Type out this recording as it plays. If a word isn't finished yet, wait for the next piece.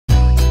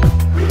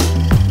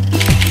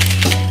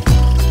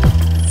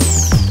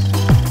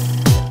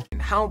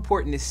how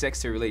important is sex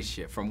to a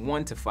relationship from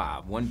 1 to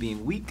 5? 1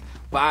 being weak,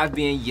 5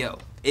 being yo.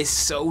 It's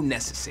so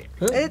necessary.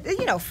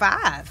 You know,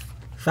 5.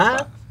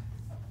 5?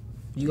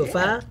 You go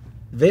 5?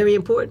 Very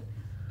important.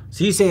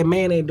 So you say a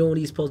man ain't doing what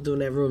he's supposed to do in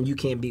that room, you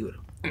can't be with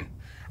him.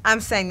 I'm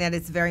saying that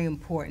it's very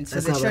important so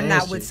That's that not you're what I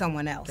not asked with you.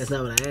 someone else. That's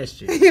not what I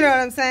asked you. You know what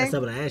I'm saying? That's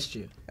not what I asked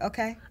you.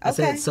 Okay. I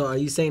said, so are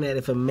you saying that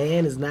if a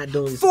man is not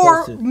doing what he's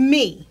For supposed to?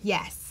 me,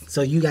 yes.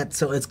 So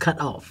it's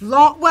cut off.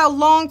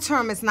 Long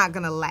term, it's not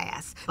gonna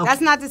last. Okay.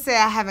 That's not to say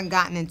I haven't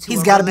gotten into.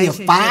 He's got to be a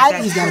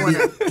 5. He's got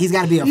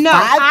to be a 5. No,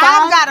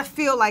 I've got to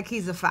feel like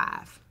he's a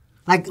 5.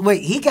 Like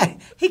wait, he can't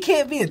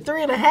be a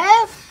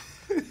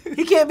 3.5.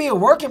 He can't be a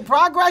work in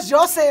progress.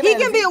 Y'all saying He that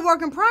can be a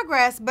work in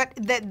progress, but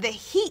the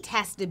heat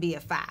has to be a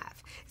 5.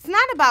 It's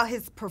not about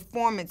his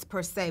performance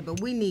per se, but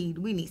we need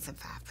some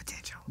 5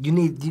 potential. You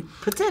need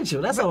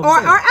potential. That's all Or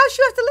I'm saying. else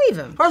you have to leave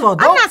him. First of all,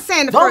 I'm not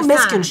saying the first time. Don't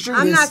misconstrue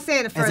this I'm not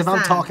saying the first as if I'm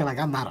time. talking like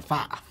I'm not a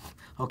 5.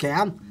 Okay,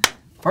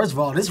 First of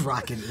all, this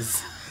rocket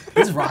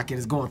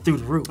is going through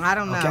the roof. I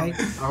don't know. Okay,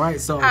 all right.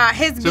 So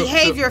his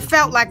behavior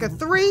felt like a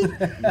 3.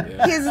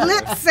 His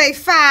lips say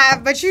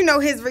 5, but you know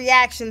his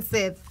reaction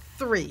said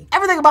 3.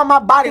 everything about my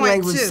body 0.2.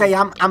 language say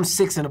I'm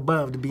 6 and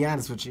above. To be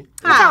honest with you.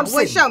 Look How? I'm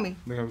What? sitting. Show me.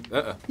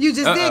 You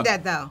just did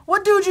that though.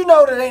 What dude you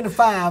know that ain't a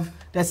 5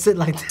 that sit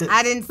like this?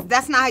 I didn't.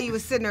 That's not how you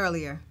was sitting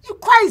earlier. You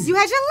crazy? You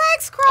had your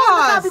legs Look how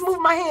I crossed. be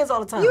moving my hands all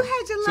the time. You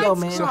had your legs Yo,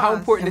 man. So how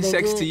important is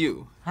Everything sex good? to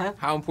you? Huh?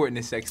 How important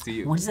is sex to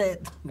you? What is that?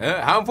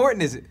 How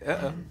important is it?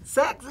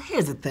 Sex?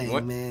 Here's the thing,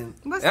 What? man.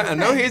 What's the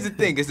No, thing? here's the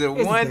thing. Is it a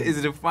Here's the 1? thing. Is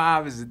it a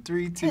 5? Is it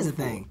 3, 2? Here's the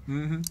 4? thing.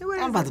 What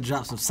is I'm about it? to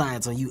drop some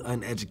science on you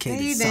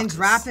uneducated You've been suckers,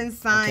 dropping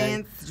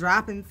science, okay?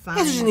 dropping Here's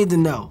science. what you need to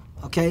know,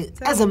 okay?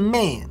 As a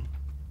man,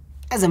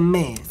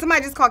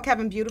 Somebody just called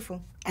Kevin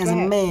beautiful. as Go a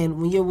ahead. man,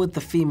 when you're with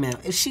the female,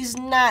 if she's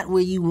not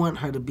where you want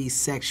her to be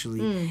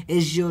sexually,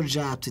 it's your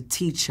job to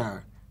teach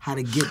her how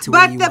to get to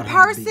where But you the want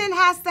her to be. person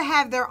has to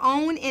have their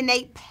own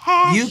innate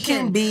passion. You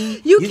can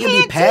be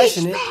can't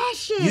passionate. teach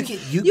passion.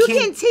 You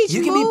can teach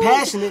you can be moves,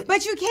 passionate.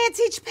 but you can't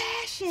teach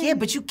passion. Yeah,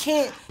 but you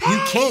can't.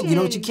 You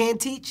know what you can't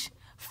teach?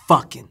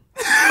 Fucking.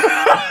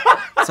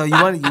 So you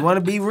want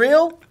to be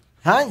real?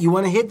 Huh? You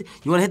want to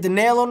hit the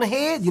nail on the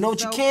head? You know what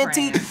So you can't crass.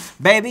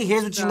 teach? Baby,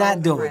 here's what So you're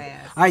not doing. crass.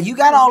 All right, you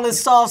got all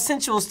this soft,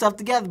 sensual stuff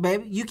together,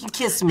 baby. You can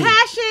kiss me.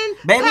 Passion,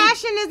 Baby,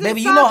 passion is the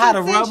baby, you know how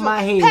to rub sensual.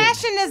 my head.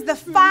 Passion is the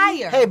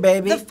fire. Hey,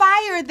 baby. The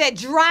fire that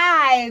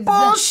drives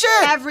Bullshit.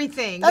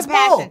 everything. That's the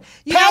passion. bull.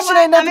 You know Passion what?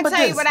 ain't nothing I'ma but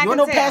tell you this. what I You can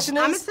wanna know tell. passion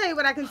is? I'm gonna tell you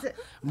what I can say.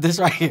 This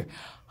right here.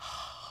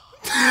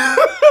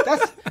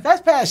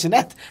 that's passion.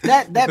 That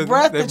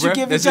breath that you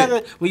give that's each other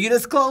it. when you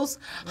this close.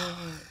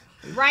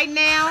 Right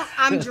now,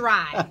 I'm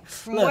dry.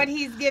 From Look. what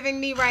he's giving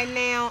me right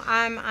now,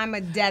 I'm a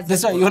desert.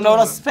 That's right. You wanna know what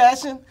else is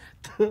passion?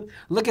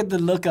 Look at the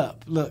look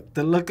up. Look,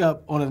 the look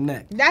up on the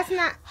neck. That's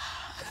not.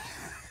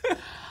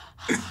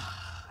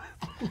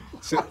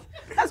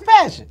 That's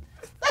passion.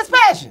 That's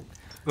passion.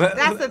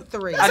 That's a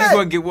 3. I just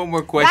want to get one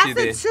more question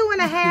That's there. a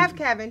 2.5,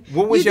 Kevin.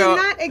 What was you your-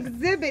 did not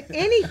exhibit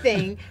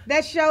anything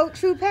that showed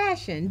true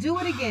passion. Do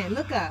it again.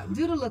 Look up.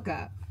 Do the look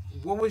up.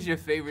 What was your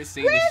favorite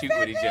scene to shoot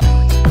with each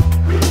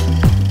other?